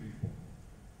extremely important.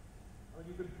 I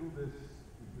mean, you can do this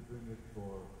if you're doing it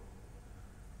for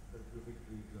therapeutic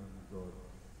reasons or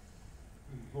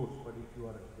feel good, but if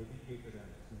you are a dedicated and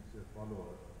sincere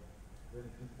follower, then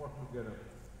it's important to get a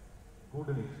good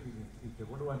and experienced teacher.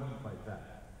 What do I mean by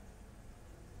that?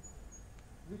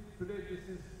 Today this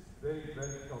is very,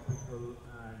 very topical,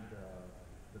 and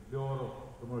the lure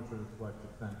of commercial is quite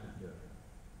substantial here.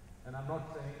 And I'm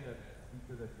not saying that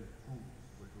teacher that you choose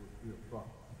will do it free of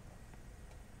cost.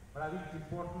 But I think it's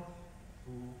important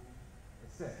to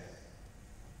assess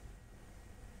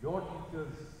your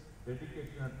teacher's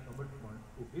dedication and commitment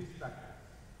to his practice.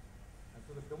 And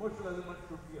so the commercial element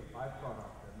should be a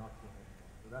byproduct and not the end.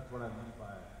 So that's what I mean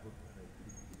by good and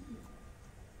experienced.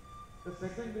 The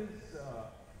second is,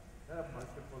 there are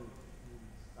multiple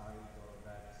styles or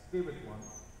that. Stay with one.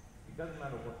 It doesn't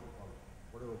matter what you call it,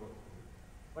 whatever works for you.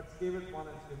 But stay with one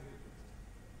and stay with it.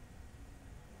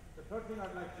 The third thing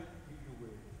I'd like to leave you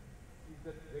with is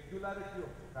that regularity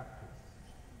of practice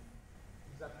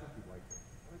is absolutely vital.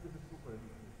 I mean, this is true for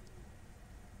anything.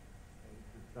 If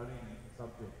you're studying a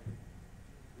subject,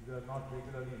 if you are not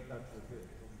regularly in touch with it,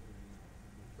 don't really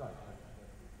lose sight. That's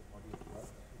the body of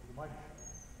work. It's the mind.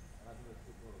 And I think that's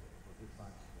true for this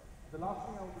science as well. The last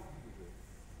thing I want to leave you with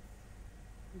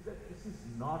is that this is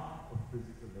not a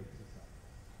physical exercise.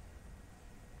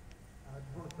 And I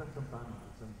just want to spend some time on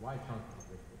this and why it's not a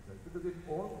physical exercise. Because in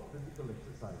all physical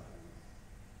exercises,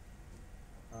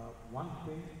 one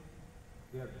thing,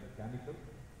 they are mechanical.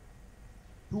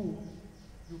 Two,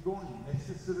 you don't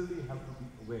necessarily have to be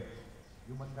aware.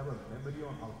 You must have a memory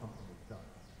on how something is done.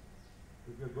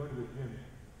 If you're going to the gym,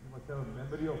 you must have a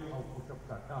memory of how push-ups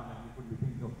are done, and you could be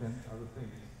thinking of 10 other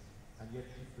things, and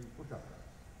yet keep doing push-ups.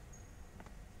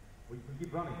 Or you can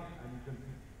keep running, and you can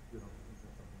keep, thinking of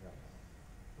something else.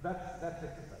 So that's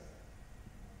exercise.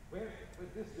 Where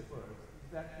this differs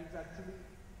is that it's actually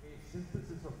a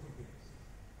synthesis of 2 things.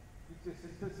 It's a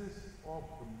synthesis of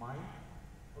the mind,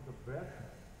 of the breath,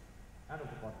 and of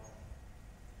the body.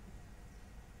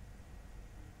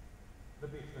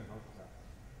 Let me explain how this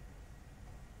happens.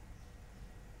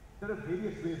 There are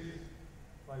various ways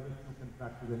by which you can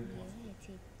practice any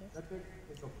posture. Let's take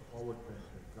a forward bend,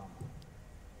 for example.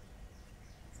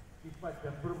 If by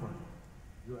temperament,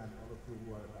 you and all of you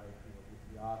who are at IIT,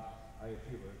 obviously are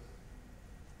IITers,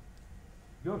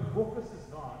 your focus is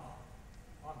not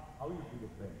on how you do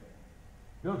the bend.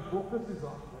 Your focus is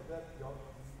on whether your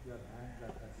hands are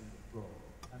touching the floor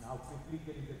and how quickly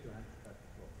can you get your hands to touch the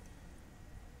floor.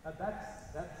 Now that's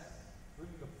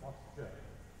doing the posture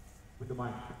with the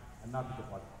mind and not with the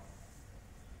body.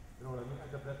 You know what I mean?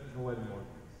 And the breath is nowhere involved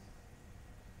in this.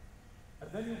 And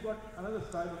then you've got another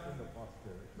style of doing the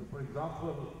posture. So for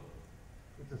example,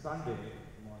 it's a Sunday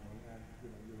morning and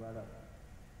you've had a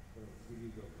sort of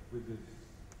series of quizzes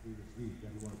the previous week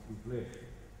and you want to sleep late.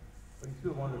 But you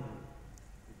still want to do it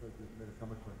because you've made a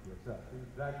commitment to yourself. So you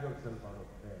drag yourself out of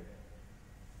bed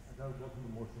and that'll go through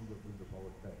the motions of doing the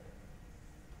forward bend.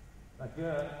 Like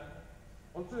here,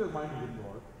 also your mind is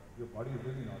involved, your body is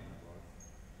really not involved.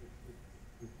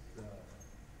 It's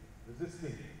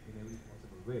resisting in every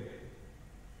possible way.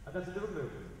 And that's a different way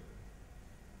of doing it.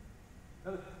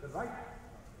 Now the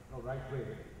right way,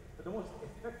 but the most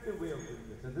effective way of doing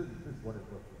this, and this is what it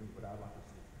works for me, but I want to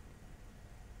see,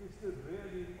 is to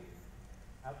really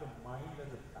have the mind as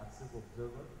a passive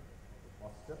observer of the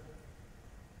posture.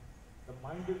 The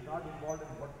mind is not involved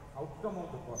in what outcome of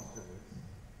the posture is,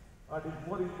 but is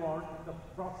more involved in the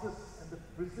process and the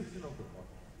precision of the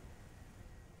posture.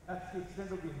 That's the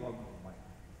extent of the involvement of the mind.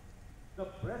 The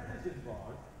breath is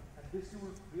involved, and this you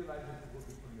will realize as you go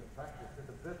deeper in your practice, that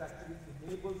the breath actually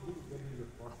enables you to get into the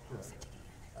posture.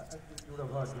 You would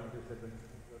have heard they said when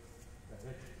the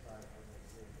head side,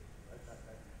 right?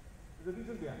 There's a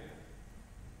reason behind it.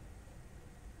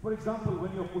 For example,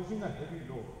 when you're pushing a heavy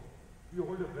load, you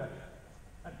hold your breath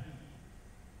and breathe.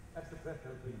 That's the breath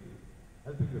helping you,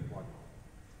 helping your body.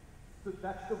 So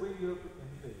that's the way you have to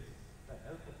enlist the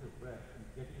help of your breath in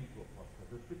getting into a posture.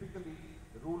 So typically,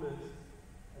 the rule is,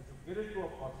 as you get into a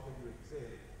posture, you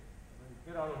exhale. And when you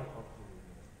get out of a posture, you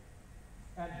inhale.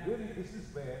 And really, this is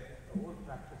where the whole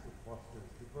practice of postures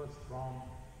differs from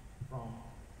a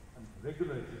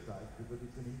regular exercise, because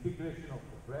it's an integration of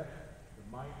the breath, the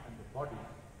mind, and the body.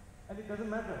 And it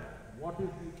doesn't matter what is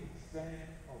the extent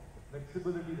of the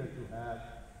flexibility that you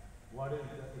have, what is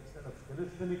the extent of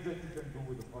calisthenics that you can do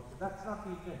with the posture. That's not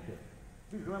the intent here.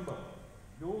 Please remember,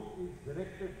 yoga is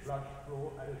directed blood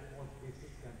flow at its most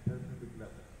basic and therapeutic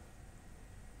level.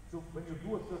 So when you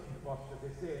do a certain posture,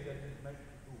 they say that it's meant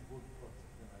to do good for,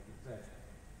 like you said,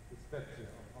 dyspepsia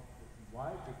or constipation.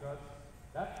 Why? Because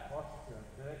that posture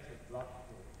directs the blood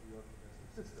flow to your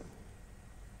digestive system.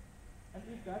 And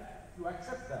if you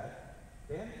accept that,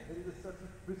 then there is a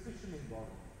certain precision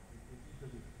involved in each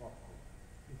of these postures.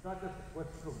 It's not just a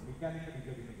question of mechanically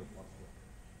getting into the posture.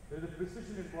 There is a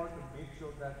precision involved to make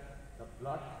sure that the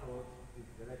blood flow is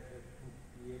directed to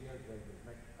the areas where it is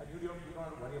meant. And you don't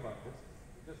have to worry about this.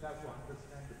 You just have to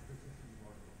understand the precision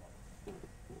involved in the posture.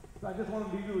 So I just want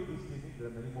to leave you with these things. There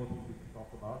are many more things we can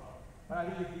talk about. But I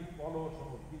think if we follow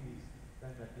some of these,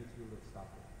 then at least you will have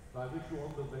started. So I wish you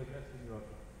all the very best in your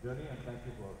journey, and thank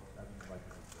you for having invited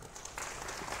me.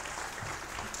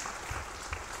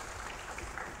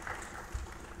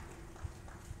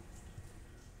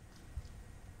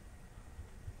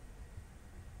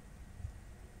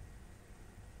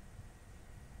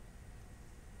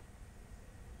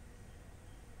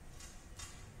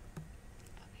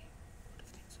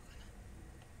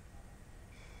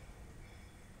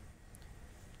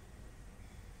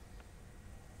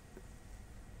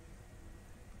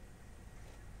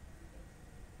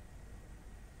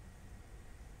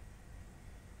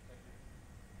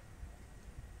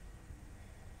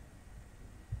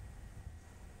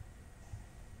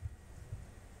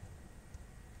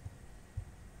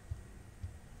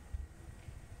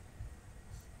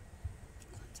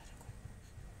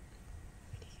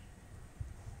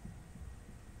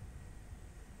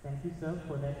 Thank you, sir,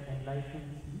 for that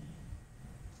enlightening speech.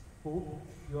 Hope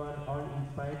you are all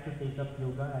inspired to take up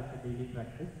yoga as a daily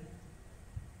practice.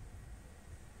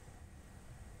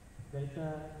 There is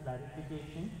a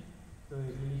clarification. So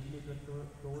initially it was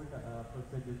told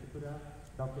Professor Joshipura,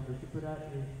 Dr. Joshipura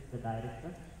is the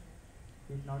director.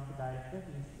 He is not the director,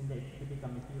 he is in the executive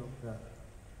committee of the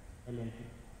LNC.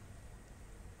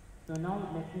 So now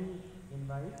let me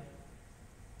invite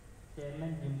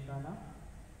Chairman Gymkhana,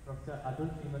 Professor Adul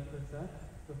Srivastav sir,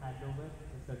 to hand over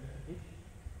the certificate.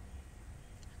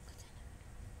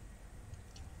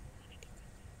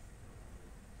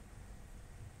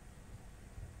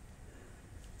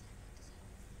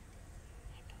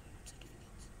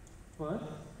 First,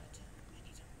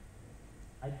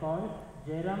 I call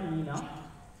Jairam Meena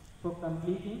for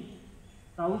completing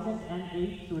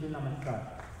 1008 Surya Namaskar,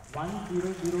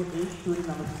 1008 Surya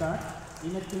Namaskar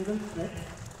in a single stretch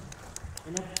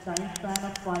in a time span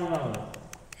of 5 hours.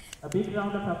 A big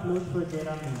round of applause for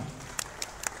Jairam Meena.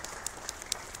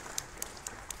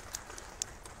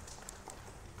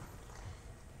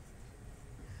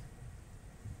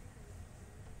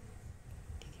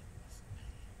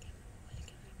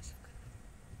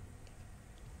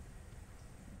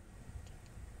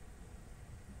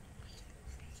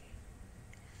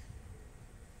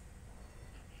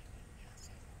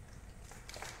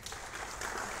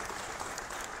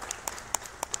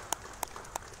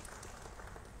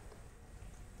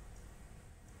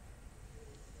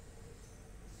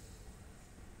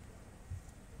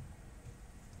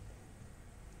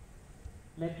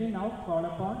 Let me now call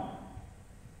upon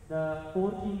the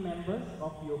 4 team members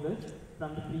of yogas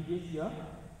from the previous year.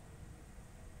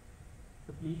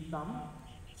 So please come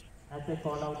as I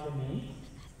call out the names.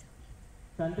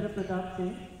 Chandra Pratap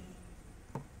Singh,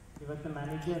 he was the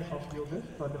manager of yogas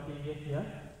for the previous year.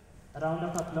 A round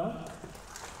of applause.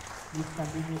 Please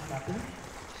continue clapping.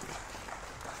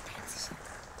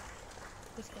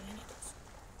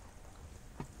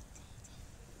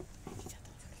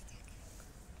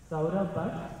 Saurabh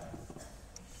Bhatt,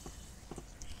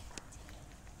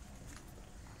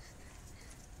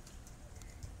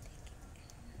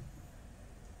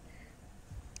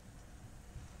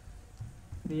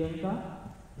 Priyanka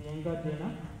Jena,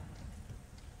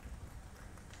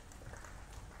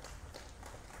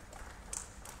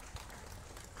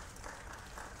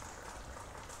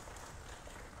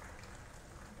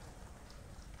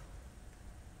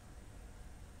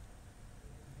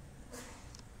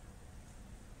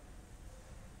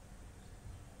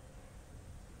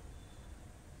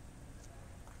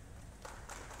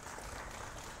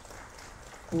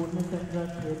 Purnachandra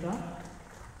Shweta,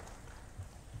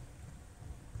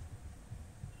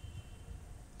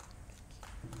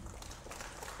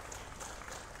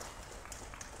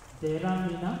 Jairam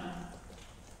Meena,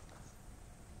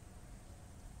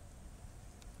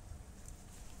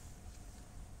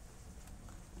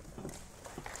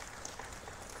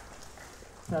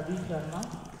 Savi Sharma,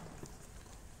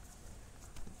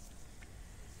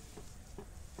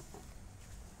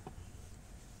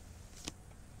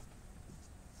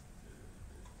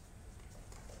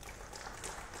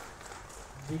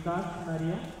 Vikas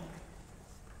Maria,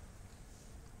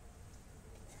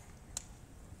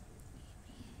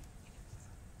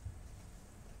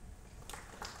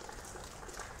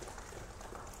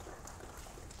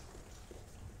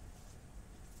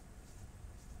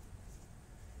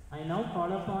 I now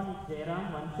call upon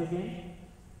Jairam once again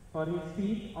for his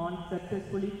feat on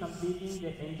successfully completing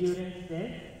the endurance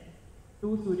test,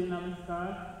 2 Surya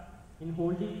Namaskar in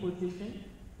holding position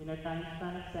in a time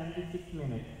span of 76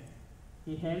 minutes.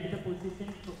 He held the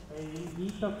position in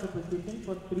each of the position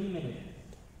for 3 minutes.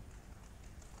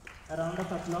 A round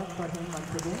of applause for him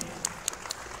once again.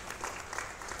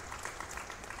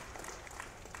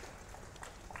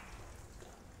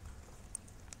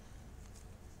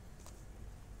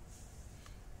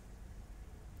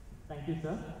 Thank you,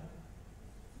 sir.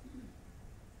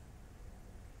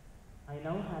 I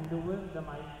now hand over the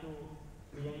mic to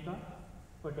Priyanka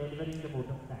for delivering the vote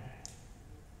of thanks.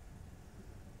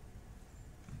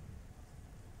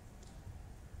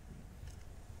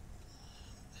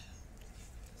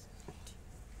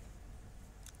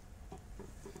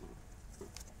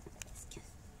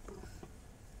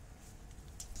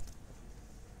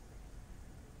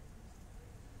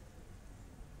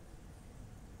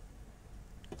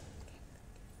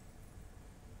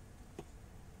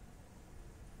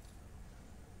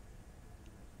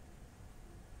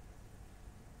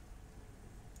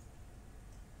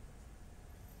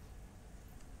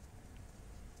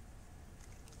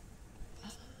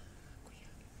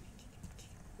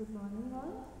 Good morning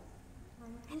all.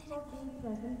 Thank you for being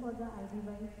present for the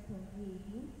IDWise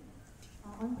 2018.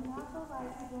 On behalf of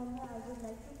IIT Bombay, I would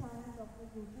like to thank Dr.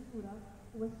 Joshi Sura,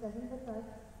 who was present with us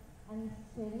and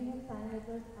sharing his time with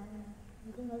us and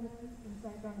giving us his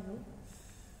insight on you.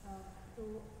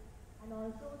 And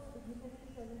also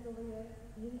dignitaries present over here,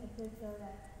 being Professor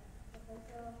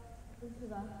Professor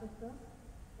Shiva Sir,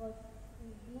 for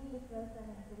being with us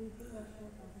and encouraging us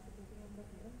for participating in the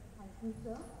event. Thank you,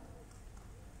 sir.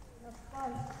 Of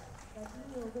course, Rajni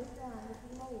Yogeshwar and the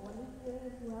team of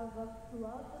volunteers who have worked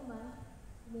throughout the month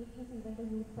to make this event a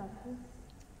huge success.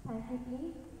 Thank you, team.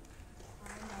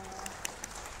 And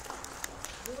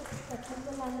both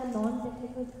technical and the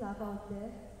non-technical staff out there,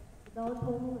 without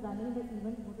whom running the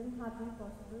event wouldn't have been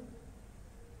possible.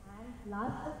 And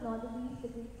last but not the least, the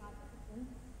great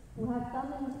participants who have come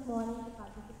in this morning to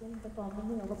participate in the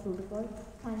common yoga protocol.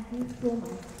 Thank you so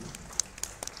much.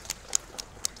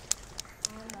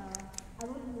 I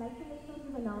would like to make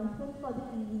some announcements for the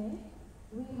evening.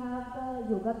 We have the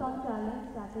Yogathon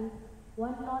challenge, that is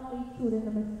 1 non-8 Surya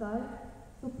Namaskar.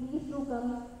 So please do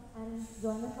come and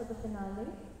join us for the finale.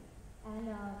 And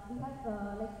we have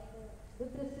the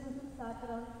distribution starts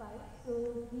around 5. So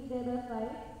be there by 5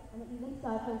 and the event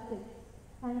starts at 6.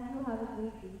 Thank you. Have a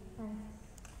great day. Thanks.